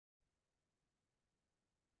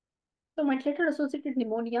So ventilator-associated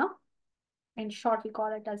pneumonia, in short, we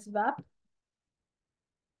call it as VAP.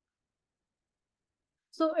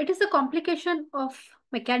 So it is a complication of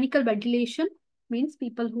mechanical ventilation, means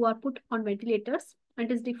people who are put on ventilators,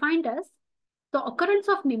 and is defined as the occurrence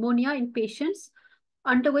of pneumonia in patients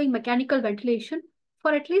undergoing mechanical ventilation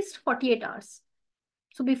for at least 48 hours.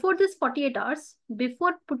 So before this 48 hours,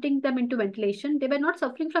 before putting them into ventilation, they were not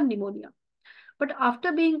suffering from pneumonia. But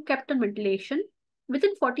after being kept on ventilation,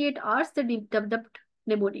 within 48 hours, they developed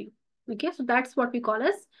pneumonia. Okay, so that's what we call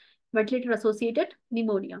as ventilator-associated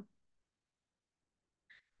pneumonia.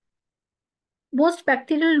 Most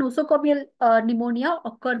bacterial nosocomial pneumonia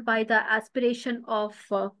occur by the aspiration of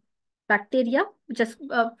bacteria. Just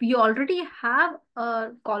you already have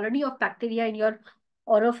a colony of bacteria in your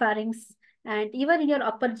oropharynx and even in your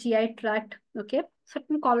upper GI tract. Okay,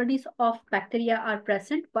 certain colonies of bacteria are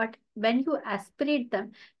present, but when you aspirate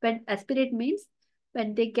them, when aspirate means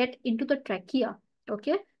when they get into the trachea,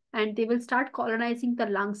 okay, and they will start colonizing the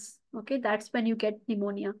lungs. Okay, that's when you get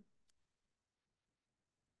pneumonia.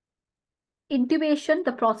 Intubation,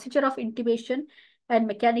 the procedure of intubation and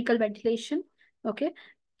mechanical ventilation, okay,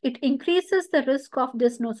 it increases the risk of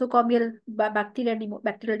this nosocomial bacterial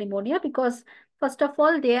pneumonia because, first of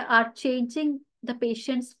all, they are changing the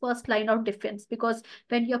patient's first line of defense, because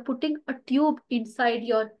when you're putting a tube inside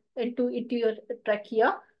your into your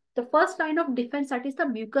trachea, the first line of defense, that is the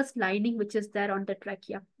mucus lining which is there on the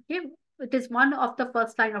trachea. Okay, it is one of the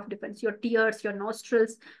first line of defense. Your tears, your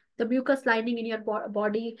nostrils, the mucus lining in your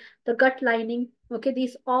body, the gut lining. Okay,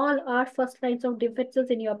 these all are first lines of defenses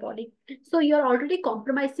in your body. So you're already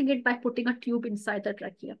compromising it by putting a tube inside the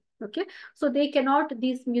trachea. Okay, so they cannot,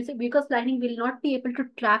 these mucus lining will not be able to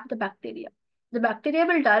trap the bacteria. The bacteria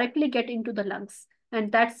will directly get into the lungs,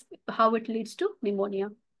 and that's how it leads to pneumonia.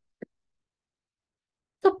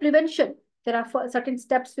 So prevention, there are certain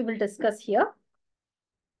steps we will discuss here.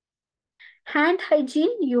 Hand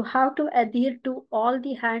hygiene, you have to adhere to all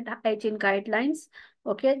the hand hygiene guidelines.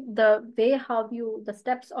 Okay, the way how you, the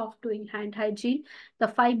steps of doing hand hygiene, the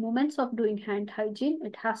 5 moments of doing hand hygiene,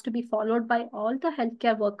 it has to be followed by all the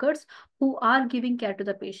healthcare workers who are giving care to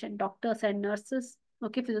the patient, doctors and nurses,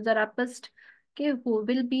 okay, physiotherapists, okay, who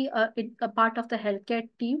will be a part of the healthcare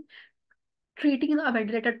team treating a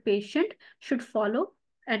ventilated patient should follow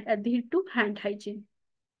and adhere to hand hygiene.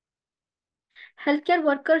 Healthcare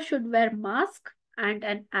workers should wear mask and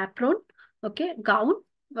an apron, okay, gown.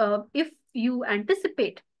 If you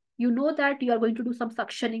anticipate, you know that you are going to do some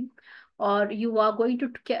suctioning or you are going to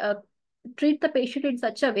treat the patient in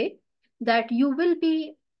such a way that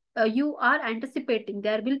you are anticipating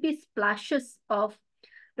there will be splashes of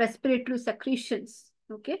respiratory secretions,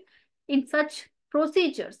 okay. In such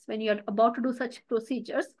procedures, when you are about to do such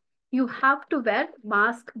procedures, you have to wear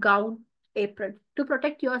mask, gown, apron to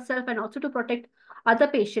protect yourself and also to protect other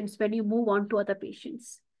patients when you move on to other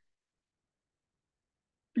patients.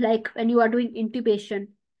 Like when you are doing intubation,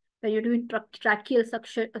 when you're doing tracheal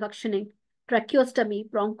suctioning, tracheostomy,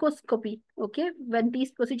 bronchoscopy, okay, when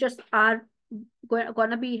these procedures are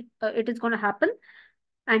gonna be, it is gonna happen,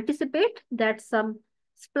 anticipate that some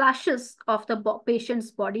splashes of the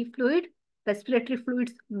patient's body fluid, respiratory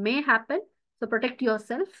fluids may happen, so protect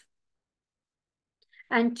yourself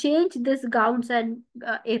and change these gowns and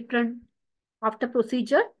apron after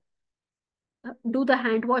procedure. Do the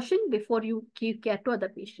hand washing before you give care to other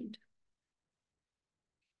patient.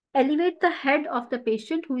 Elevate the head of the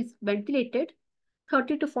patient who is ventilated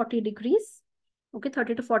 30 to 40 degrees, okay,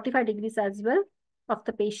 30 to 45 degrees as well of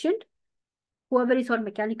the patient, whoever is on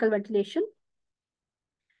mechanical ventilation,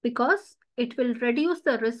 because it will reduce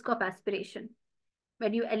the risk of aspiration.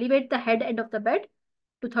 When you elevate the head end of the bed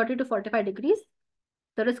to 30 to 45 degrees,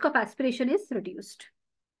 the risk of aspiration is reduced.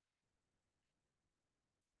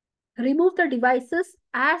 Remove the devices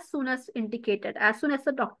as soon as indicated. As soon as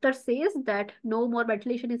the doctor says that no more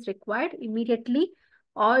ventilation is required, immediately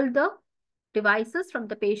all the devices from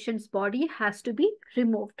the patient's body has to be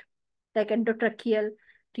removed, like endotracheal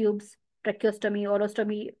tubes, tracheostomy,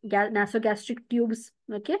 orostomy, nasogastric tubes.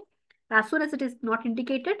 Okay, as soon as it is not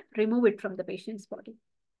indicated, remove it from the patient's body.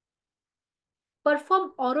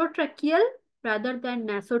 Perform orotracheal rather than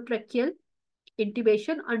nasotracheal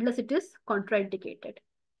intubation unless it is contraindicated.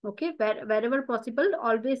 Okay, wherever possible,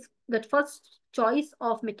 always the first choice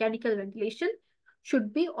of mechanical ventilation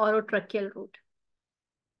should be orotracheal route.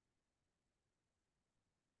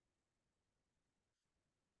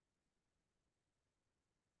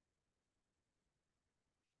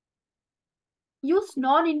 Use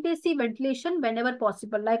non-invasive ventilation whenever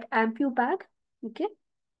possible, like ampu bag. Okay,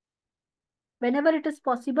 whenever it is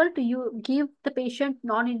possible to you give the patient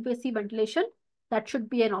non-invasive ventilation, that should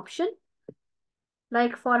be an option.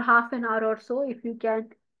 Like for half an hour or so, if you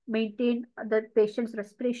can maintain the patient's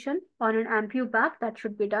respiration on an ampu back, that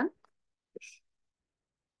should be done.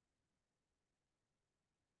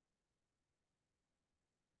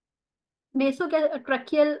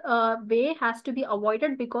 Nasotracheal way has to be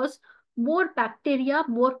avoided because more bacteria,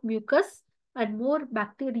 more mucus, and more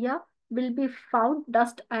bacteria will be found,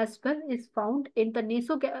 dust as well is found in the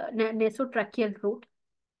nasotracheal route.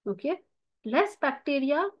 Okay. Less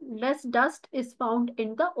bacteria, less dust is found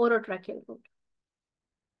in the orotracheal route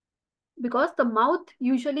because the mouth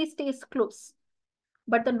usually stays closed,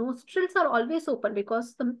 but the nostrils are always open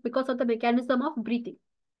because of the mechanism of breathing,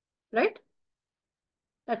 right?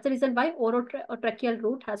 That's the reason why orotracheal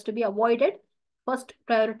route has to be avoided. First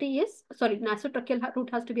priority is, sorry, nasotracheal route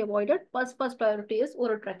has to be avoided. First priority is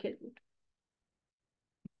orotracheal route.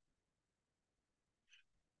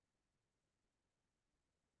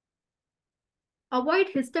 Avoid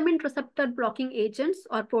histamine receptor blocking agents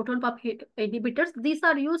or proton pump inhibitors. These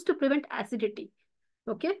are used to prevent acidity.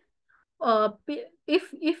 Okay.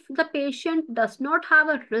 If the patient does not have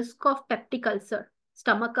a risk of peptic ulcer,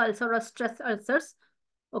 stomach ulcer, or stress ulcers,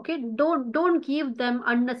 okay, don't give them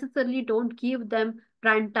unnecessarily. Don't give them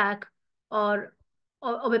Rantac or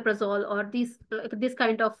omeprazole or this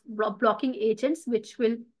kind of blocking agents which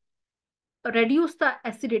will reduce the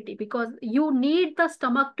acidity, because you need the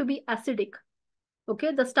stomach to be acidic.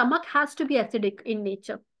 Okay, the stomach has to be acidic in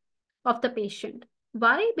nature of the patient.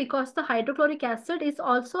 Why? Because the hydrochloric acid is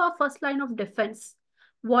also a first line of defense.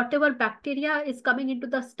 Whatever bacteria is coming into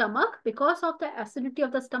the stomach, because of the acidity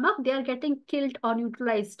of the stomach, they are getting killed or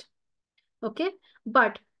neutralized. Okay.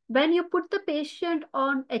 But when you put the patient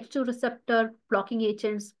on H2 receptor blocking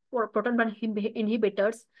agents or proton pump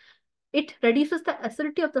inhibitors, it reduces the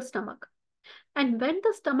acidity of the stomach. And when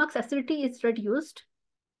the stomach's acidity is reduced,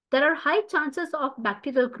 there are high chances of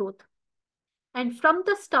bacterial growth. And from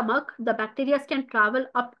the stomach, the bacteria can travel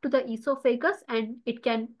up to the esophagus and it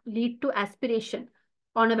can lead to aspiration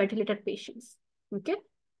on a ventilated patients. Okay.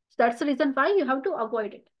 So that's the reason why you have to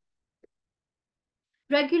avoid it.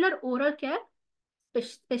 Regular oral care,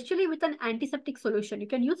 especially with an antiseptic solution. You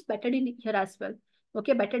can use betadine here as well.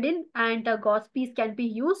 Okay, betadine and gauze piece can be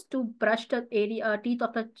used to brush the teeth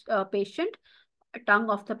of the patient, tongue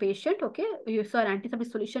of the patient. Okay, use an antiseptic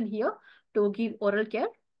solution here to give oral care.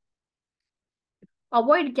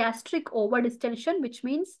 Avoid gastric overdistension, which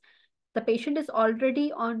means the patient is already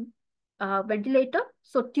on ventilator,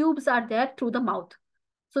 so tubes are there through the mouth.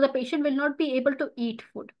 So the patient will not be able to eat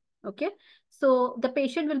food. Okay, so the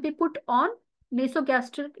patient will be put on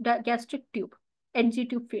gastric tube, NG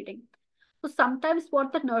tube feeding. So sometimes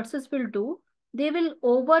what the nurses will do, they will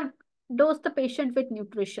overdose the patient with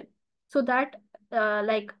nutrition, so that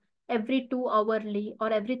like every 2 hourly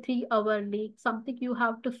or every 3 hourly, something you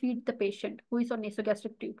have to feed the patient who is on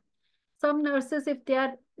nasogastric tube. Some nurses, if they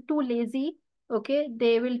are too lazy, okay,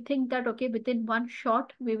 they will think that, okay, within one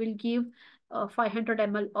shot, we will give 500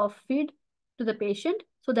 ml of feed to the patient,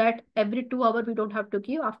 so that every 2 hours we don't have to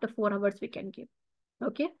give, after 4 hours we can give,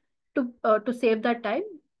 okay, to save that time.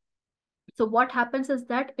 So what happens is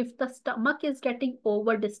that if the stomach is getting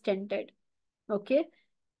over distended, okay,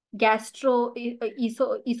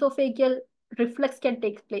 esophageal reflux can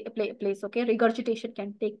take place, okay, regurgitation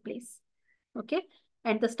can take place, okay,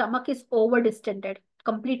 and the stomach is over distended,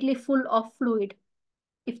 completely full of fluid.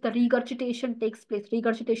 If the regurgitation takes place,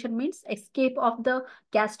 regurgitation means escape of the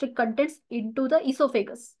gastric contents into the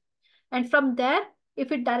esophagus, and from there,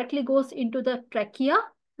 if it directly goes into the trachea,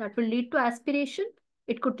 that will lead to aspiration.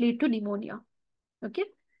 It could lead to pneumonia. Okay.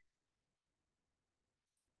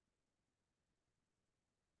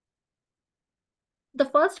 The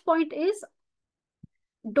first point is,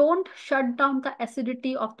 don't shut down the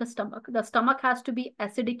acidity of the stomach. The stomach has to be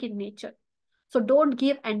acidic in nature. So don't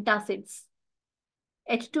give antacids.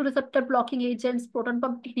 H2 receptor blocking agents, proton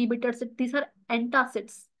pump inhibitors, these are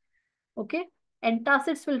antacids. Okay.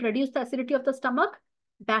 Antacids will reduce the acidity of the stomach.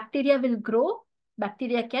 Bacteria will grow.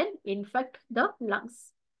 Bacteria can infect the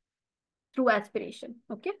lungs through aspiration.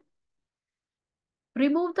 Okay.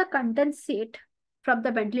 Remove the condensate from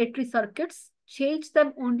the ventilatory circuits. Change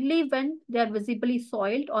them only when they are visibly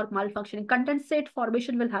soiled or malfunctioning. Condensate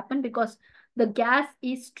formation will happen because the gas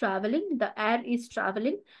is traveling, the air is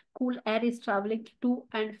traveling, cool air is traveling to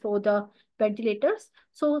and fro the ventilators.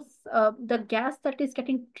 So the gas that is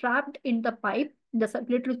getting trapped in the pipe, the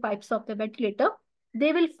circulatory pipes of the ventilator,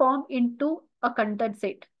 they will form into a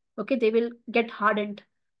condensate. Okay, they will get hardened.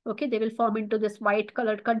 Okay, they will form into this white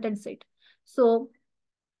colored condensate. So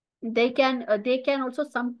they can also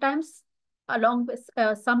sometimes, along with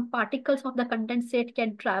some particles of the condensate,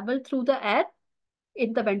 can travel through the air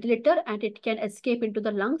in the ventilator and it can escape into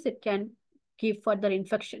the lungs. It can give further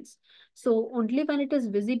infections. So only when it is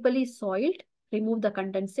visibly soiled, remove the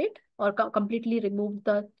condensate or completely remove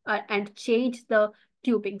the and change the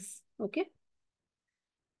tubings. Okay.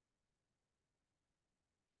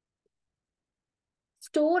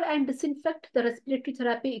 Store and disinfect the respiratory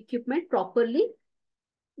therapy equipment properly.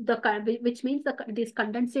 Which means these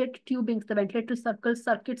condensate tubings, the ventilator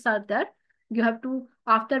circuits are there. You have to,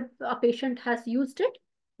 after a patient has used it,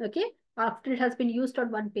 okay, after it has been used on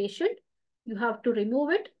one patient, you have to remove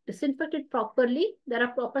it, disinfect it properly. There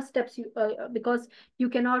are proper steps because you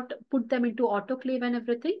cannot put them into autoclave and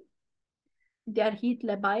everything. They are heat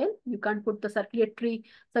labile. You can't put the circulatory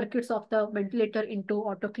circuits of the ventilator into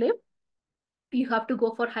autoclave. You have to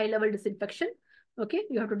go for high level disinfection. Okay,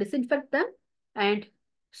 you have to disinfect them and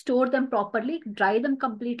store them properly, dry them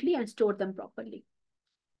completely and store them properly.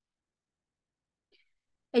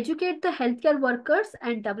 Educate the healthcare workers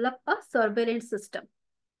and develop a surveillance system.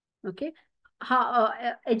 Okay,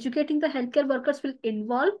 educating the healthcare workers will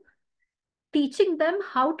involve teaching them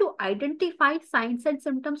how to identify signs and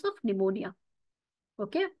symptoms of pneumonia.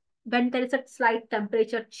 Okay, when there is a slight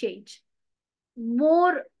temperature change,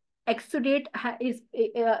 more exudate is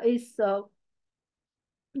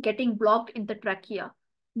getting blocked in the trachea.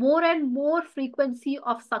 More and more frequency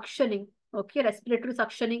of suctioning, okay, respiratory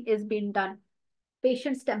suctioning is being done.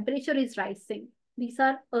 Patient's temperature is rising. These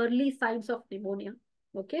are early signs of pneumonia,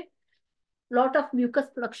 okay. Lot of mucus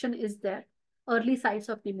production is there, early signs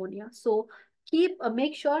of pneumonia. So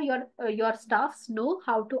make sure your staffs know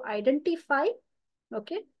how to identify,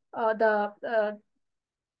 okay, the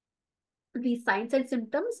these signs and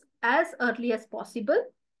symptoms as early as possible.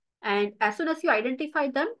 And as soon as you identify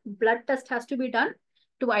them, blood test has to be done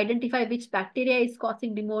to identify which bacteria is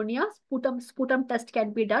causing pneumonia. Sputum test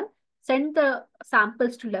can be done. Send the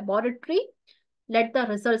samples to laboratory. Let the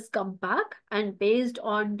results come back. And based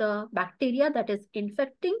on the bacteria that is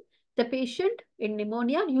infecting the patient in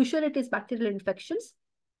pneumonia, usually it is bacterial infections,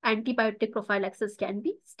 antibiotic prophylaxis can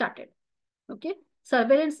be started. Okay.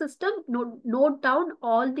 Surveillance system, note down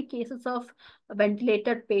all the cases of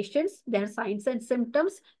ventilated patients, their signs and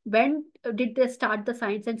symptoms. When did they start the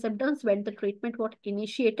signs and symptoms? When the treatment was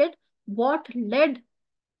initiated? What led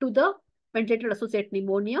to the ventilator-associated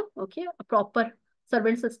pneumonia? Okay, a proper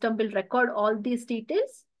surveillance system will record all these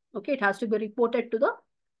details. Okay, it has to be reported to the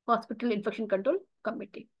Hospital Infection Control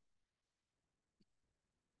Committee.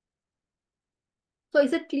 So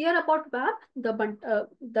is it clear about VAP,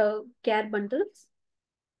 the care bundles?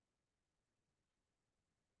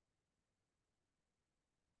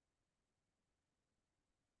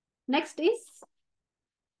 Next is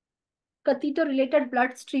catheter-related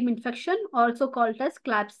bloodstream infection, also called as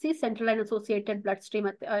CRBSI, central line associated bloodstream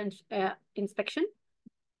infection.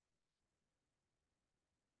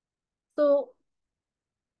 So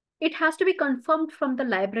it has to be confirmed from the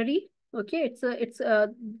library. Okay,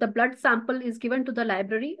 the blood sample is given to the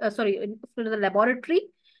library. To the laboratory,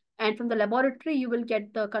 and from the laboratory you will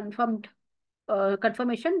get the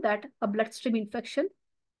confirmation that a bloodstream infection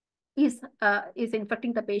is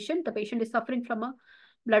infecting the patient. The patient is suffering from a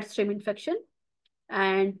bloodstream infection.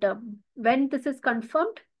 And when this is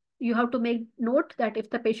confirmed, you have to make note that if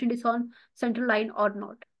the patient is on central line or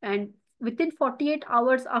not. And within 48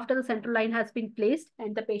 hours after the central line has been placed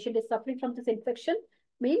and the patient is suffering from this infection,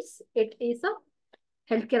 means it is a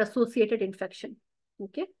healthcare associated infection.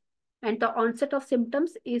 Okay. And the onset of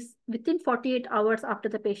symptoms is within 48 hours after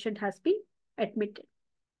the patient has been admitted.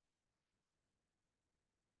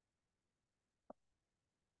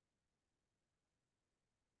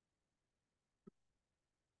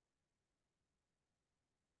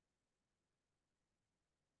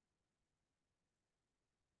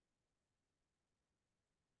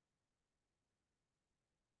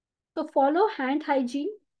 So follow hand hygiene.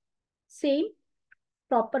 Same,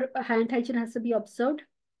 proper hand hygiene has to be observed.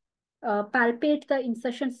 Palpate the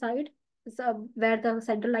insertion side, so where the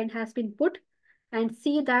central line has been put, and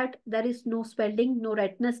see that there is no swelling, no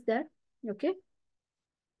redness there. Okay.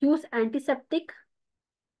 Use antiseptic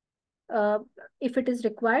uh, if it is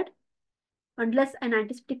required. Unless an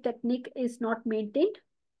antiseptic technique is not maintained,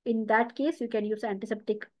 in that case, you can use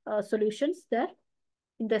antiseptic solutions there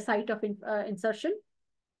in the site of insertion.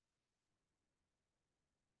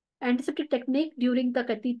 Antiseptic technique during the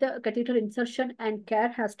catheter insertion and care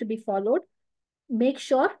has to be followed. Make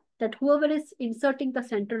sure that whoever is inserting the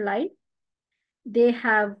central line, they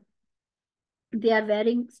are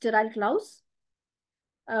wearing sterile gloves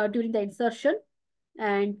during the insertion,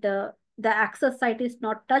 and the access site is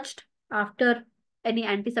not touched after any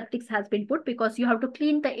antiseptics has been put, because you have to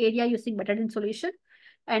clean the area using betadine solution.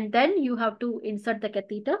 and then you have to insert the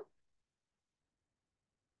catheter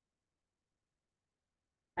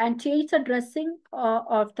and change the dressing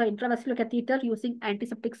of the intravascular catheter using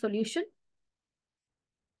antiseptic solution.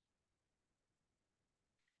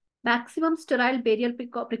 Maximum sterile burial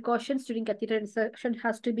precautions during catheter insertion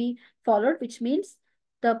has to be followed, which means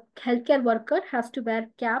the healthcare worker has to wear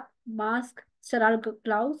cap, mask, sterile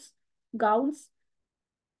gloves, gowns,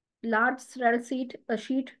 large sterile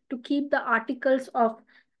sheet to keep the articles of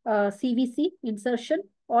CVC insertion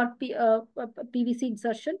or PVC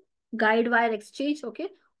insertion, guide wire exchange. Okay,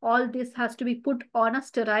 all this has to be put on a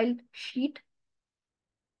sterile sheet.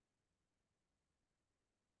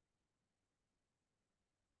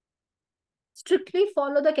 Strictly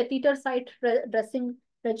follow the catheter site dressing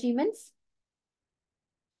regimens,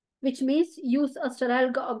 which means use a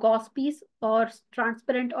sterile gauze piece or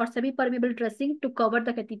transparent or semi-permeable dressing to cover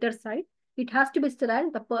the catheter site. It has to be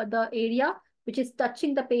sterile, the area which is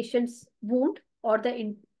touching the patient's wound or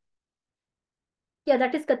yeah,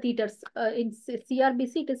 that is catheters. In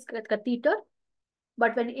CRBC, it is catheter,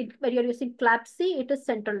 but when you're using CLAPSI, it is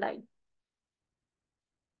central line.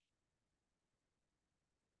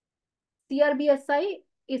 CRBSI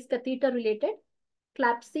is catheter related.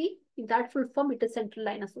 CLAPSI, in that full form, it is central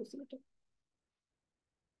line associated.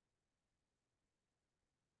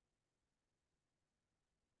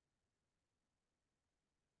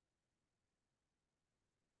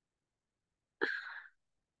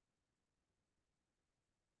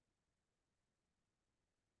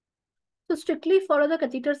 So strictly follow the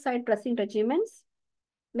catheter site dressing regimens.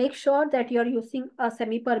 Make sure that you're using a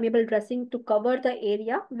semi-permeable dressing to cover the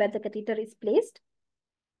area where the catheter is placed.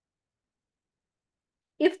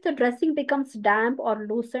 If the dressing becomes damp or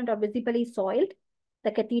loosened or visibly soiled,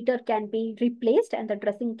 the catheter can be replaced and the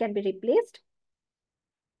dressing can be replaced.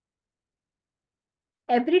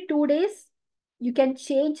 Every 2 days, you can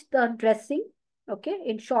change the dressing. Okay,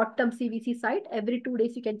 in short-term CVC site, every 2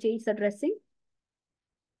 days you can change the dressing.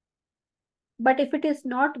 But if it is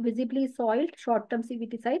not visibly soiled, short-term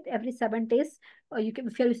CVT site, every 7 days,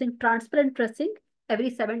 if you're using transparent dressing,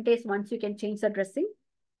 every 7 days once you can change the dressing,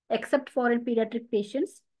 except for in pediatric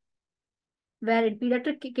patients, where in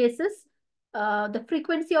pediatric cases, the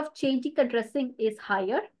frequency of changing the dressing is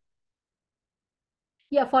higher.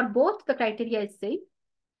 Yeah, for both the criteria is same.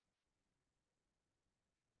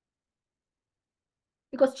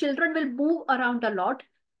 Because children will move around a lot.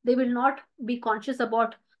 They will not be conscious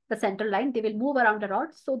about the central line. They will move around a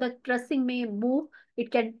lot. So the dressing may move.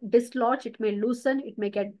 It can dislodge. It may loosen. It may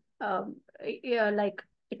get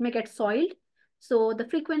it may get soiled. So the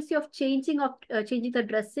frequency of changing the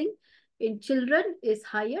dressing in children is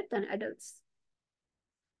higher than adults.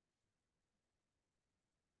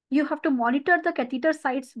 You have to monitor the catheter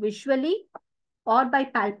sites visually or by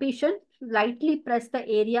palpation. Lightly press the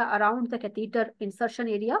area around the catheter insertion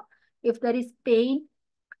area. If there is pain,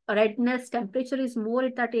 redness, temperature is more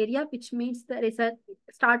at that area, which means there is a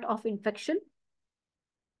start of infection.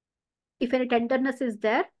 If any tenderness is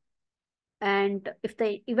there, and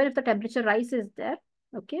even if the temperature rise is there,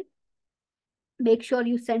 okay, make sure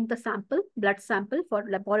you send the blood sample for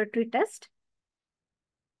laboratory test.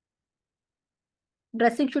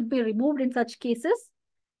 Dressing should be removed in such cases,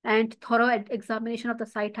 and thorough examination of the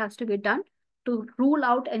site has to be done to rule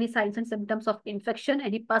out any signs and symptoms of infection,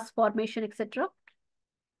 any pus formation, etc.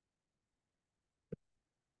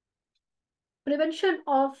 Prevention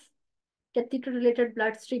of catheter-related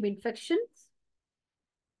bloodstream infections.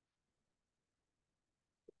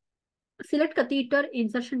 Select catheter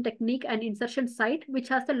insertion technique and insertion site which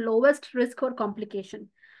has the lowest risk for complication,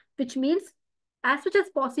 which means as much as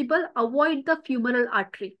possible, avoid the femoral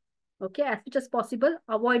artery. Okay, as much as possible,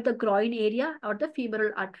 avoid the groin area or the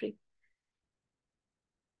femoral artery.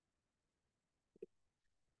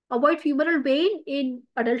 Avoid femoral vein in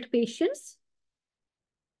adult patients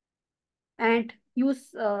and use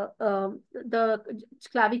the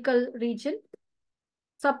clavicle region,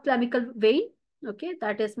 subclavicle vein. Okay,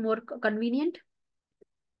 that is more convenient.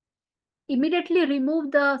 Immediately remove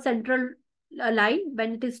the central line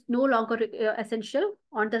when it is no longer essential.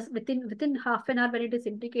 On this, within half an hour when it is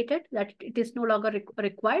indicated that it is no longer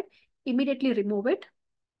required, immediately remove it.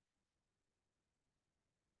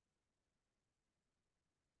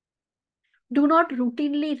 Do not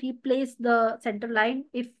routinely replace the central line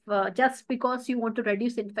if just because you want to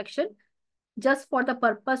reduce infection, just for the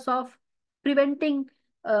purpose of preventing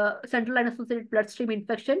central line associated bloodstream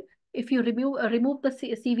infection. If you remove the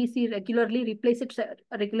CVC regularly, replace it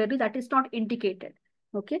regularly, that is not indicated.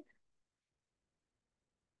 Okay.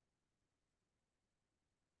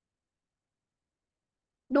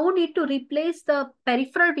 No need to replace the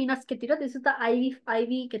peripheral venous catheter. This is the IV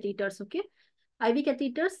catheters, okay? IV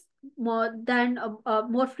catheters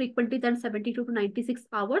more frequently than 72 to 96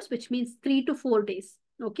 hours, which means 3 to 4 days,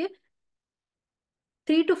 okay?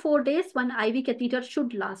 3 to 4 days, one IV catheter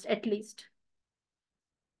should last at least.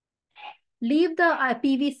 Leave the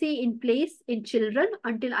PVC in place in children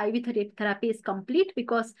until IV therapy is complete,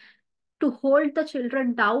 because to hold the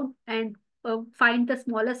children down and find the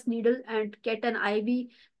smallest needle and get an IV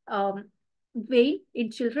vein in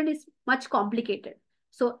children is much complicated.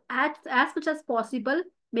 So as much as possible,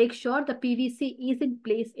 make sure the PVC is in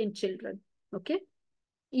place in children. Okay.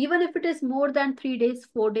 Even if it is more than 3 days,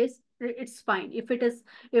 4 days, it's fine. If it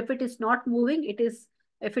is not moving,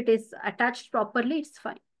 if it is attached properly, it's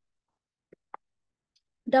fine.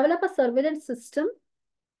 Develop a surveillance system.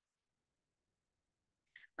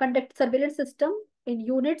 Conduct surveillance system in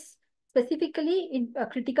units, specifically in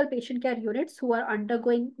critical patient care units who are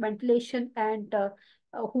undergoing ventilation and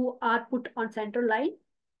who are put on central line,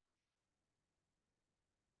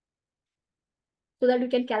 so that you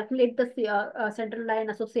can calculate the central line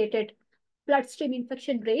associated bloodstream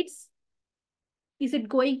infection rates. Is it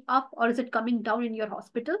going up or is it coming down in your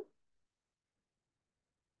hospital?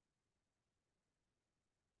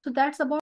 So that's about